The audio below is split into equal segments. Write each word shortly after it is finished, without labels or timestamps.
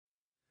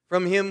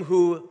from him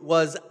who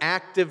was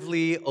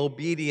actively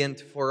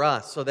obedient for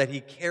us, so that he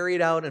carried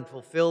out and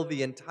fulfilled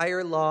the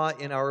entire law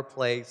in our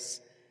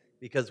place,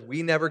 because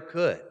we never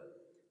could,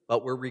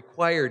 but were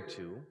required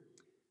to.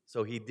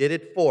 So he did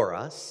it for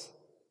us.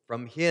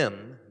 From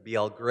him be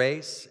all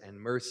grace and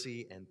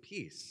mercy and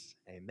peace.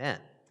 Amen.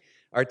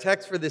 Our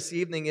text for this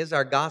evening is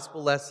our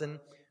gospel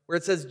lesson, where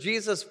it says,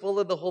 Jesus, full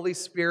of the Holy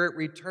Spirit,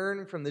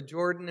 returned from the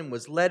Jordan and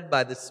was led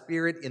by the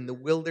Spirit in the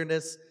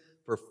wilderness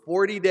for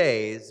 40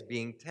 days,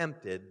 being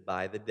tempted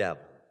by the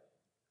devil.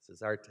 This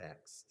is our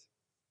text.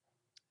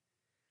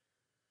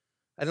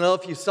 I don't know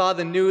if you saw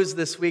the news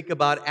this week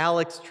about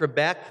Alex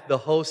Trebek, the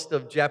host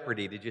of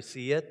Jeopardy. Did you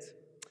see it?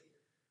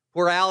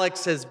 Poor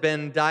Alex has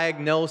been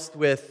diagnosed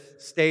with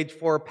stage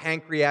 4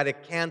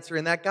 pancreatic cancer,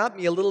 and that got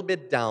me a little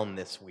bit down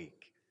this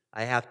week,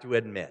 I have to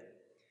admit.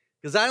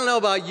 Because I don't know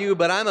about you,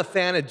 but I'm a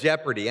fan of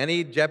Jeopardy.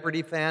 Any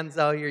Jeopardy fans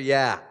out here?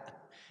 Yeah.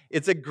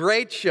 It's a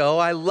great show.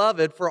 I love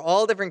it for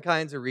all different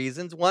kinds of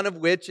reasons, one of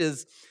which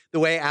is the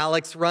way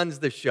Alex runs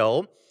the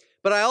show.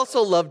 But I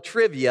also love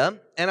trivia,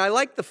 and I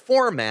like the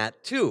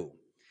format, too.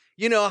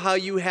 You know how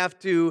you have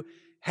to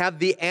have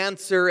the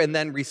answer and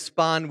then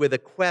respond with a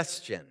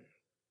question.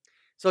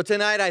 So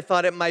tonight I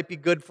thought it might be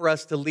good for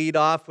us to lead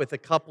off with a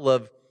couple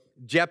of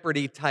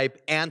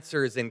Jeopardy-type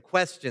answers and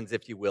questions,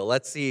 if you will.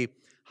 Let's see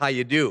how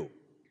you do.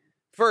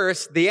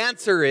 First, the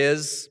answer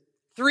is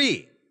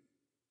 3.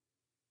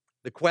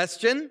 The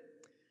question,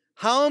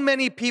 how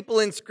many people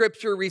in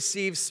Scripture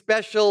receive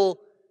special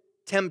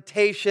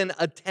temptation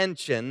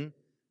attention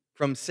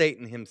from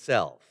Satan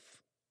himself?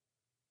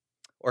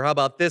 Or how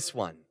about this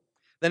one?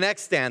 The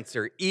next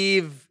answer,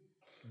 Eve,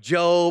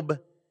 Job,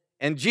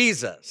 and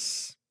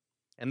Jesus.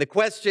 And the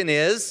question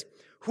is,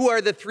 who are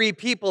the 3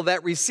 people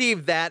that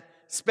received that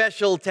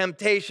special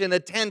temptation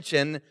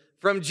attention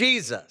from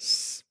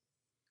Jesus?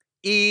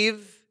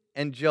 Eve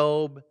and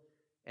Job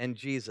and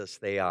Jesus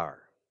they are.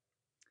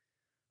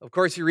 Of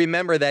course, you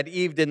remember that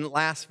Eve didn't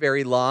last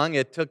very long.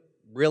 It took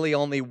really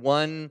only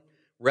one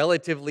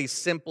relatively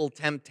simple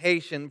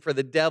temptation for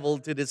the devil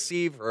to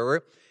deceive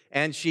her,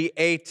 and she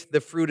ate the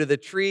fruit of the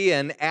tree,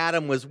 and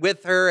Adam was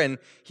with her, and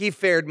he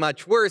fared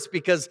much worse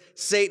because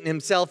Satan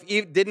himself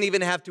didn't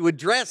even have to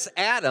address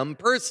Adam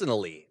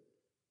personally.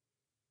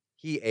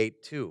 He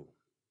ate too.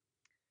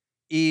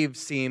 Eve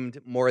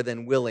seemed more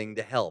than willing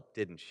to help,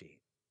 didn't she?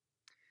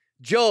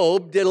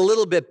 Job did a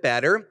little bit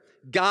better.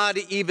 God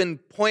even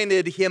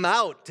pointed him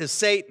out to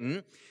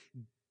Satan.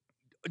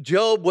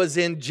 Job was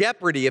in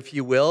jeopardy, if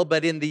you will,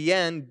 but in the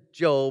end,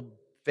 Job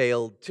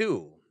failed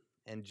too,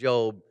 and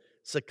Job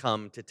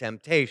succumbed to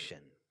temptation.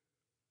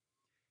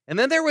 And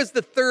then there was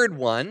the third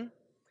one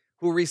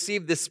who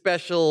received this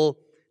special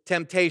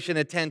temptation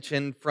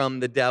attention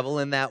from the devil,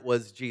 and that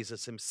was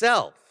Jesus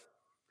himself.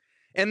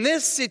 And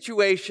this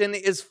situation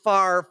is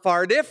far,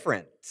 far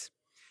different.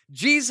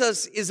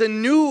 Jesus is a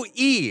new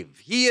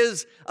Eve. He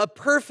is a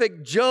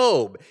perfect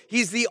Job.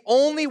 He's the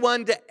only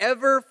one to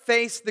ever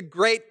face the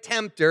great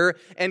tempter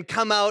and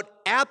come out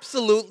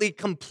absolutely,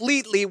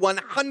 completely,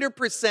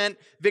 100%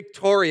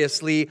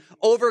 victoriously,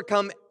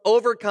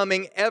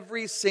 overcoming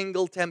every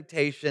single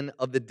temptation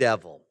of the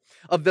devil.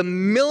 Of the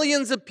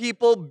millions of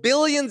people,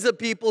 billions of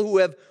people who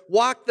have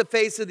walked the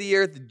face of the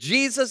earth,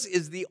 Jesus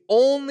is the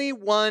only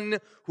one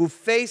who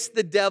faced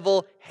the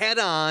devil head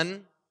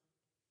on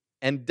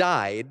and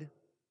died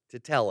to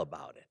tell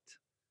about it.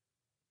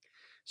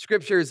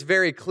 Scripture is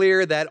very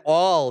clear that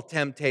all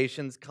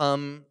temptations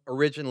come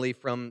originally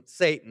from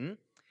Satan.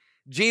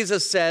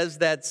 Jesus says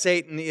that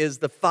Satan is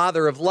the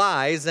father of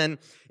lies, and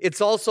it's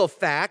also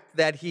fact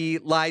that he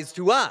lies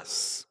to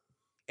us,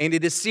 and he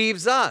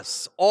deceives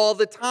us all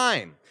the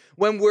time.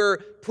 When we're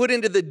put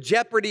into the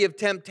jeopardy of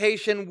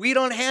temptation, we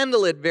don't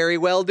handle it very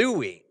well, do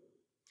we?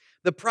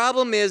 The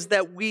problem is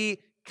that we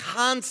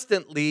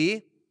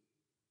constantly,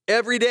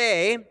 every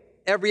day,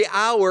 every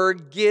hour,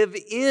 give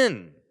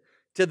in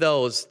to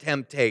those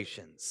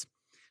temptations.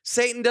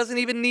 Satan doesn't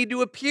even need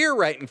to appear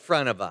right in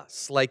front of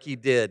us like he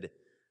did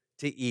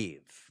to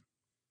Eve.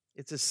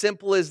 It's as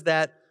simple as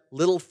that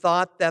little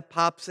thought that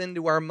pops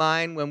into our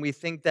mind when we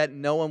think that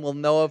no one will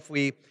know if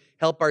we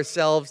help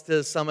ourselves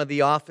to some of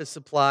the office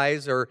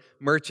supplies or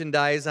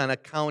merchandise on a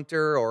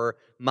counter or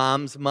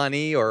mom's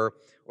money, or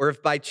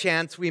if by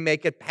chance we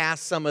make it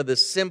past some of the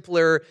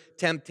simpler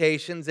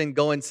temptations and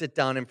go and sit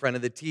down in front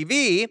of the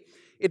TV.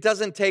 It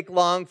doesn't take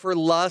long for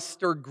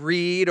lust or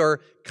greed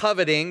or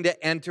coveting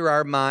to enter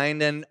our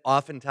mind and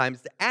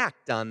oftentimes to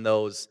act on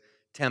those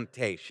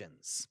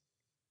temptations.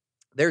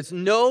 There's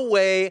no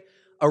way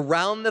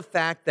around the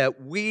fact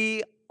that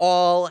we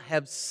all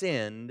have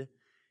sinned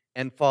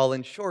and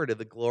fallen short of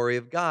the glory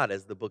of God,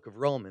 as the book of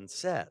Romans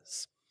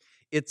says.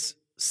 It's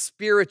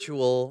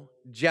spiritual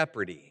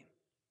jeopardy,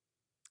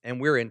 and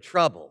we're in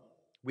trouble.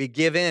 We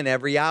give in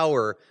every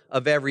hour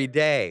of every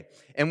day.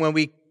 And when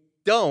we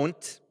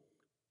don't,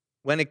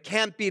 when it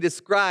can't be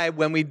described,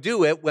 when we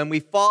do it, when we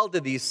fall to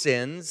these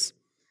sins,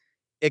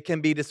 it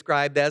can be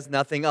described as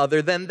nothing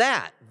other than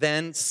that,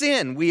 than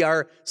sin. We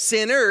are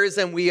sinners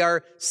and we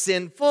are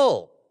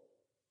sinful.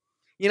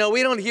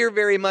 We don't hear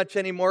very much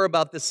anymore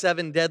about the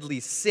 7 deadly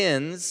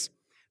sins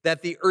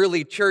that the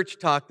early church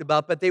talked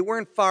about, but they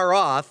weren't far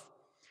off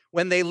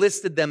when they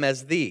listed them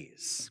as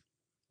these: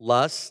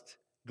 lust,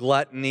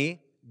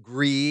 gluttony,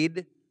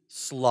 greed,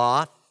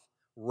 sloth,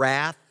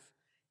 wrath,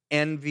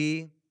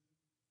 envy,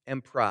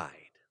 and pride.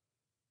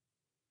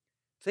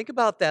 Think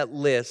about that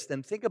list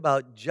and think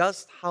about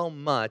just how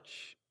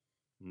much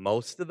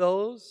most of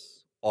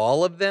those,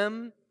 all of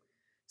them,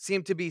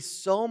 seem to be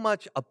so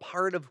much a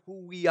part of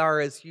who we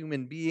are as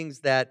human beings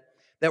that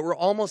we're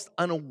almost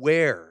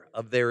unaware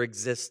of their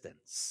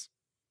existence.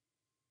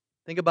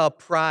 Think about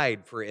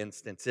pride, for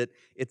instance.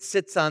 It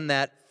sits on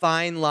that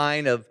fine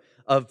line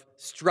of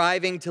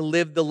striving to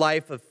live the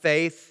life of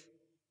faith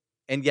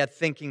and yet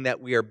thinking that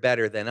we are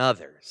better than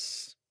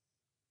others.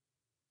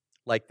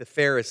 Like the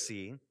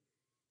Pharisee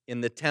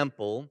in the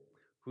temple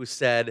who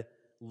said,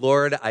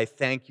 "Lord, I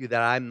thank you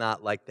that I'm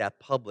not like that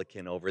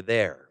publican over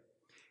there."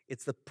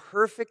 It's the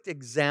perfect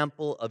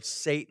example of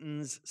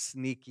Satan's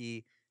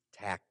sneaky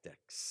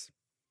tactics.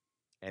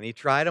 And he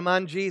tried them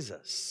on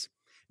Jesus.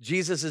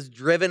 Jesus is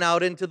driven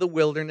out into the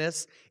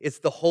wilderness. It's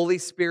the Holy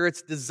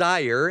Spirit's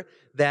desire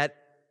that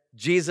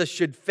Jesus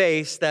should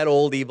face that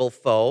old evil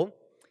foe,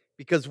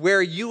 because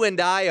where you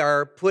and I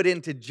are put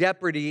into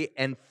jeopardy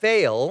and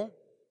fail,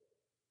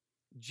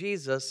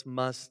 Jesus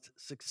must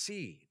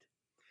succeed.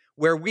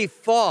 Where we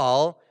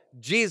fall,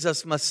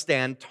 Jesus must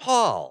stand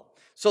tall.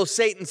 So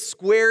Satan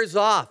squares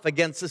off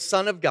against the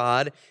Son of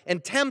God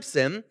and tempts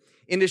him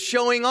into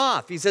showing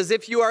off. He says,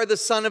 "If you are the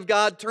Son of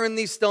God, turn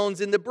these stones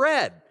into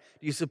bread."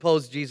 Do you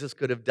suppose Jesus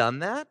could have done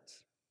that?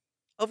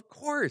 Of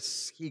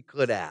course he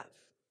could have.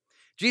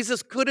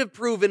 Jesus could have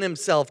proven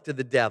himself to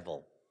the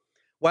devil,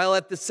 while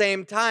at the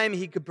same time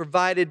he could have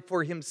provided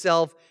for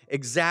himself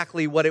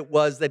exactly what it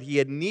was that he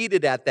had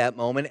needed at that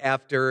moment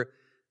after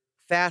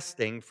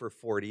fasting for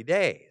 40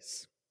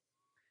 days.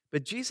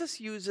 But Jesus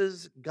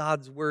uses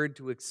God's word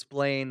to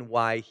explain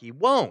why he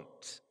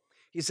won't.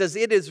 He says,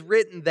 "It is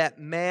written that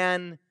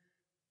man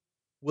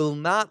will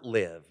not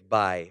live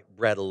by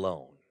bread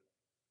alone."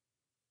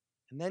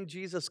 And then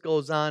Jesus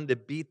goes on to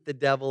beat the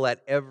devil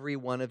at every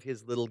one of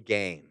his little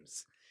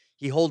games.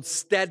 He holds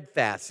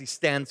steadfast. He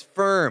stands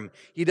firm.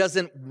 He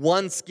doesn't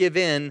once give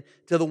in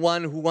to the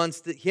one who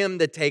wants him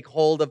to take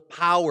hold of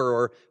power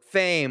or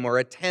fame or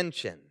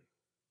attention.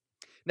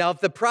 Now,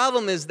 if the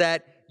problem is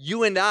that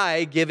you and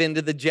I give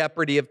into the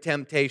jeopardy of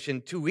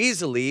temptation too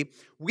easily,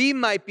 we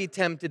might be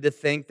tempted to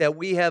think that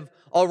we have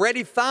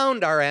already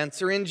found our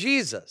answer in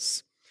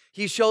Jesus.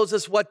 He shows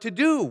us what to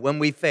do when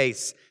we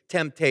face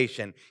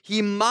temptation.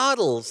 He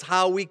models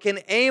how we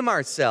can aim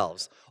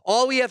ourselves.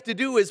 All we have to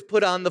do is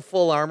put on the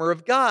full armor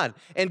of God,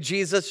 and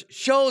Jesus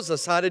shows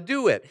us how to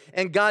do it,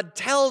 and God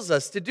tells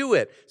us to do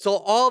it. So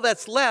all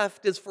that's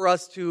left is for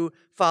us to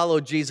follow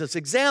Jesus'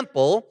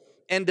 example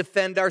and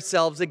defend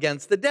ourselves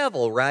against the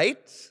devil,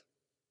 right?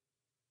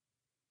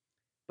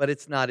 But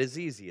it's not as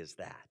easy as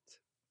that.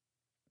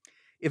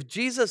 If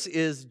Jesus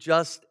is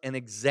just an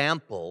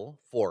example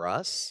for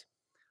us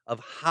of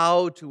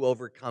how to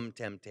overcome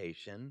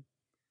temptation,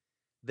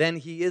 then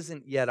he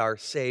isn't yet our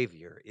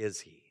Savior,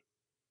 is he?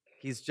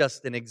 He's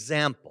just an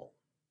example.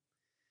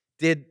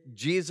 Did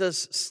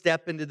Jesus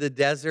step into the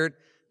desert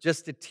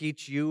just to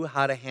teach you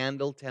how to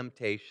handle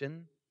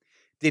temptation?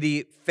 Did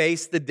he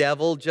face the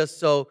devil just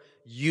so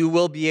you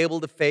will be able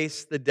to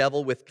face the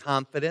devil with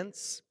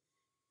confidence?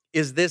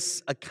 Is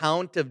this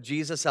account of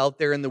Jesus out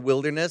there in the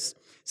wilderness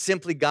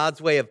simply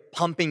God's way of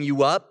pumping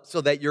you up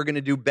so that you're going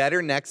to do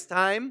better next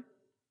time?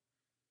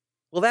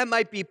 Well, that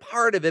might be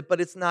part of it, but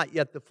it's not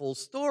yet the full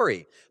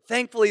story.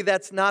 Thankfully,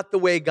 that's not the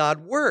way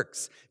God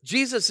works.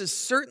 Jesus is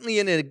certainly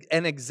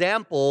an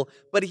example,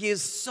 but he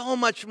is so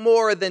much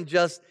more than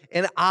just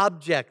an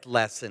object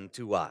lesson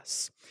to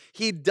us.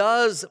 He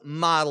does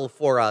model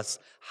for us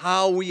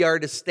how we are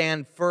to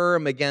stand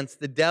firm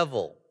against the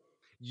devil,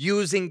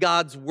 using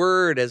God's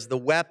word as the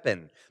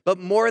weapon. But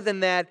more than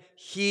that,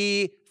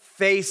 he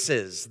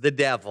faces the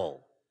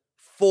devil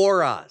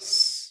for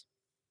us.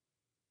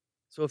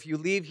 So if you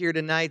leave here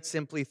tonight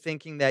simply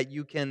thinking that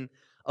you can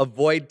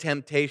avoid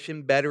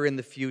temptation better in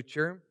the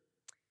future,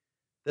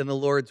 then the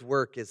Lord's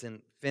work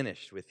isn't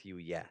finished with you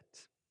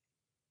yet.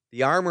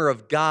 The armor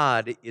of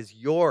God is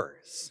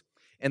yours,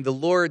 and the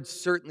Lord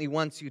certainly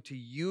wants you to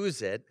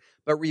use it,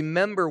 but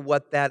remember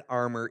what that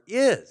armor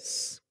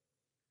is: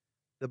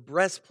 the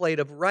breastplate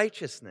of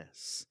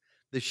righteousness,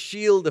 the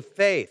shield of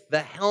faith,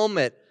 the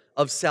helmet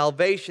of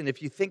salvation.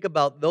 If you think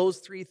about those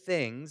three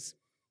things,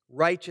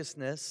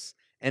 righteousness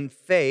and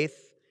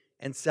faith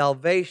and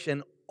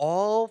salvation,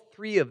 all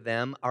three of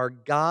them are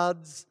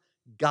God's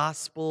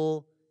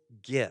gospel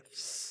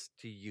gifts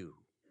to you.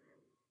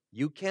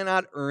 You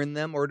cannot earn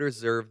them or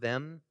deserve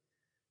them.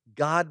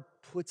 God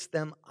puts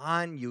them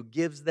on you,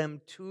 gives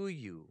them to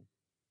you,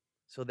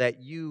 so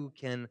that you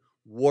can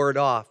ward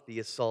off the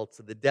assaults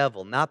of the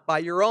devil, not by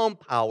your own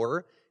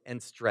power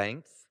and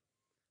strength,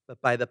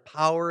 but by the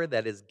power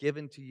that is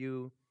given to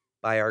you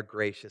by our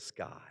gracious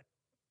God.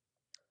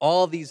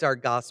 All these are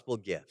gospel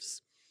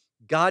gifts.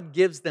 God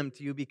gives them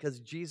to you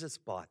because Jesus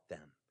bought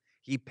them.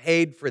 He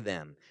paid for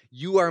them.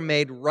 You are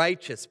made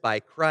righteous by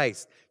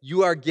Christ.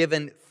 You are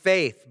given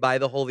faith by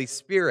the Holy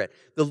Spirit.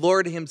 The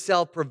Lord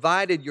himself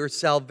provided your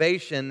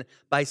salvation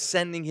by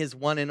sending his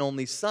one and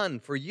only Son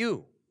for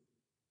you.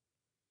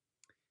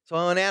 So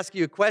I want to ask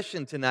you a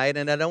question tonight,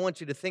 and I don't want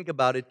you to think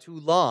about it too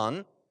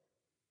long.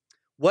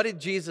 What did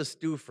Jesus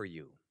do for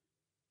you?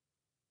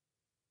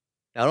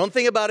 Now, don't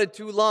think about it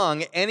too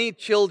long. Any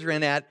child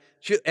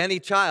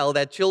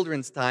at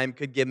children's time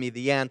could give me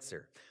the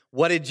answer.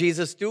 What did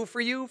Jesus do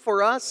for you?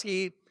 For us,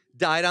 he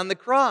died on the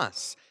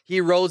cross.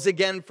 He rose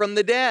again from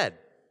the dead.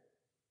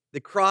 The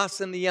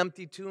cross and the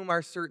empty tomb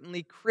are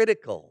certainly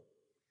critical.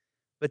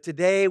 But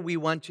today we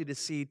want you to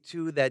see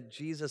too that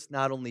Jesus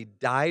not only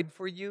died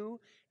for you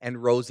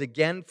and rose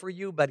again for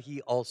you, but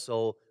he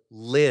also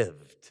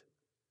lived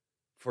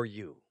for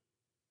you.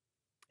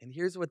 And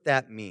here's what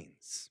that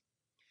means.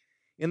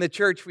 In the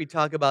church, we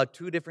talk about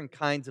two different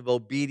kinds of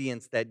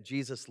obedience that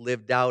Jesus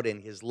lived out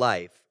in his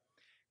life: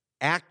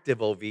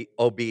 active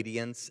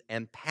obedience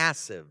and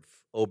passive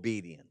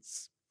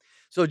obedience.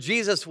 So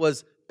Jesus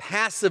was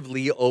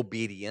passively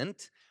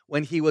obedient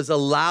when he was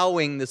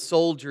allowing the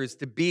soldiers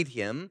to beat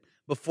him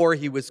before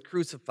he was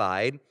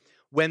crucified,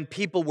 when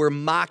people were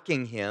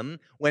mocking him,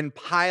 when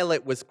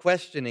Pilate was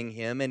questioning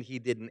him and he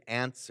didn't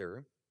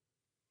answer.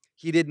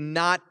 He did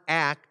not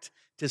act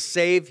to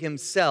save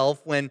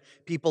himself when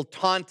people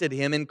taunted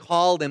him and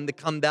called him to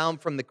come down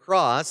from the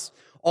cross.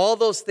 All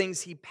those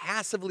things he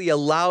passively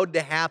allowed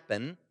to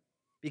happen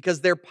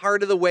because they're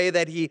part of the way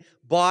that he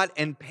bought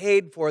and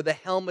paid for the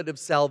helmet of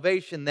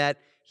salvation that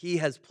he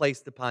has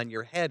placed upon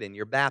your head in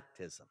your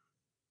baptism.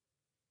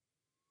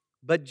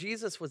 But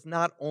Jesus was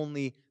not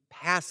only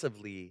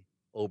passively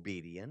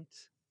obedient,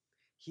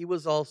 he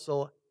was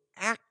also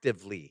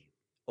actively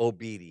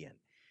obedient.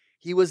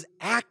 He was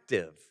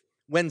active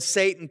when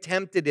Satan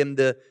tempted him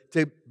to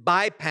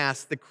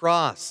bypass the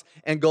cross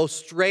and go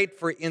straight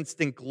for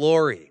instant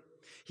glory.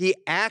 He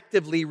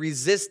actively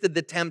resisted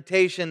the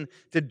temptation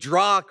to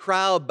draw a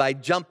crowd by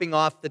jumping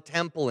off the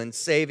temple and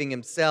saving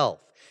himself.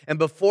 And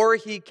before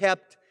that,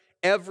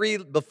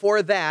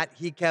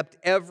 he kept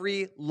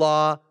every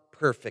law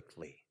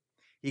perfectly.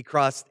 He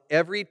crossed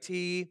every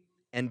T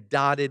and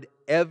dotted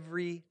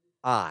every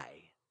I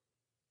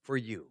for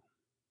you.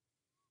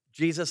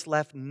 Jesus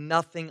left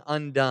nothing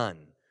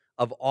undone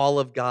of all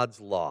of God's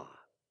law.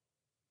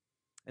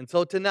 And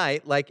so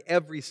tonight, like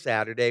every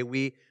Saturday,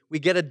 we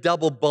get a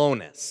double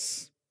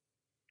bonus,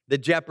 the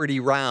Jeopardy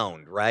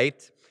round,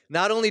 right?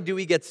 Not only do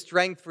we get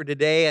strength for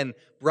today and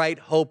bright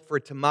hope for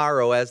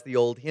tomorrow, as the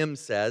old hymn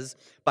says,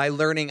 by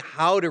learning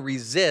how to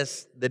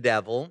resist the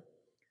devil,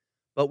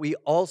 but we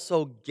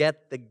also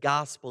get the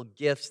gospel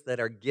gifts that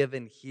are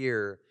given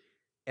here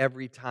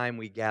every time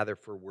we gather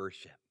for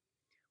worship.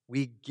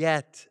 We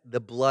get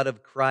the blood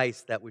of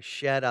Christ that was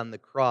shed on the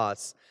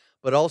cross,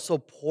 but also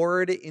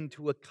poured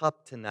into a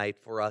cup tonight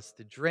for us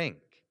to drink.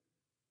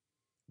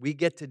 We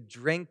get to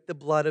drink the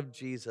blood of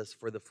Jesus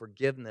for the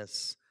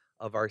forgiveness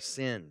of our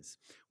sins.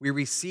 We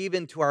receive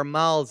into our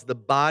mouths the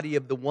body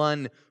of the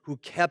one who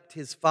kept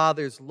his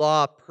Father's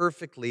law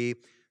perfectly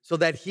so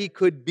that he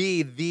could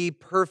be the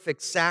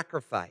perfect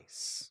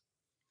sacrifice.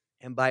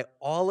 And by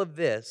all of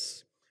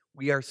this,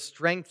 we are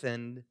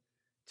strengthened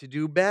to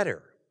do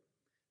better,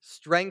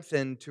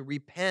 strengthened to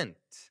repent,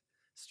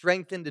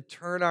 strengthened to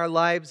turn our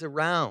lives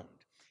around.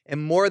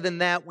 And more than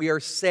that, we are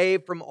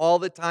saved from all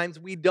the times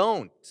we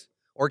don't,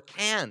 or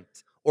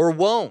can't, or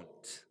won't.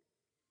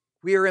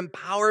 We are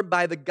empowered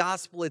by the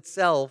gospel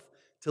itself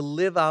to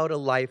live out a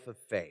life of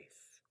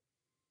faith.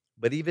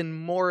 But even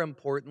more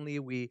importantly,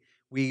 we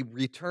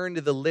return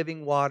to the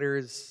living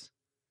waters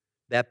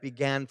that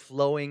began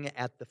flowing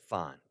at the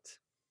font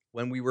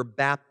when we were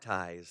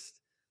baptized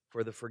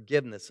for the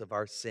forgiveness of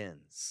our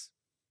sins.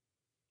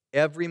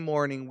 Every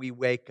morning we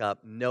wake up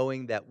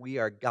knowing that we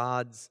are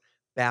God's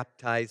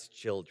baptized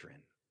children.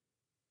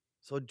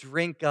 So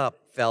drink up,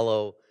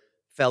 fellow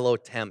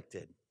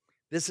tempted.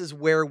 This is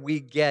where we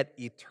get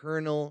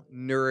eternal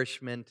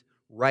nourishment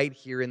right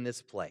here in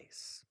this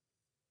place.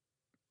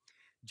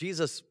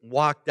 Jesus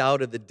walked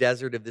out of the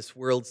desert of this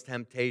world's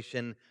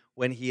temptation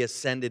when he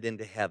ascended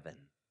into heaven.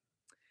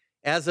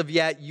 As of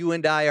yet, you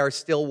and I are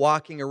still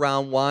walking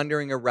around,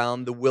 wandering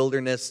around the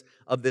wilderness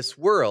of this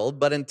world,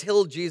 but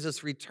until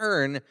Jesus'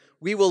 return,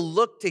 we will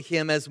look to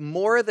him as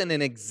more than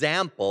an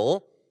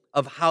example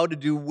of how to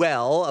do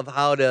well, of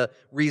how to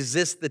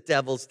resist the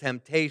devil's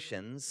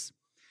temptations.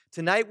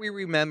 Tonight we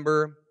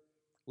remember,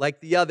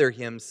 like the other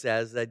hymn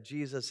says, that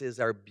Jesus is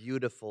our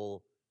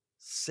beautiful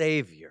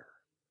Savior,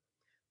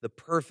 the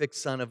perfect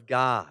Son of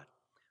God,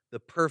 the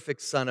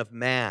perfect Son of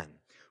Man,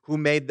 who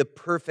made the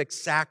perfect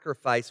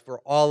sacrifice for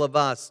all of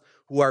us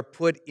who are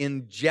put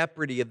in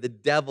jeopardy of the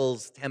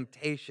devil's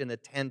temptation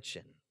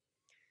attention.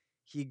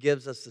 He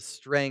gives us the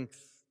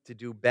strength to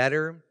do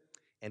better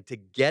and to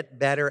get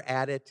better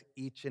at it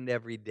each and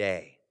every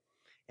day.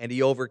 And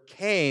he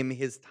overcame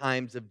his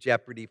times of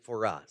jeopardy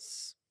for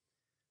us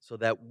so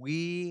that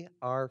we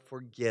are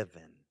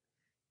forgiven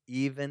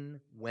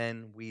even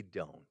when we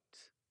don't.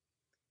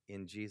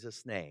 In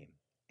Jesus' name,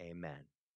 amen.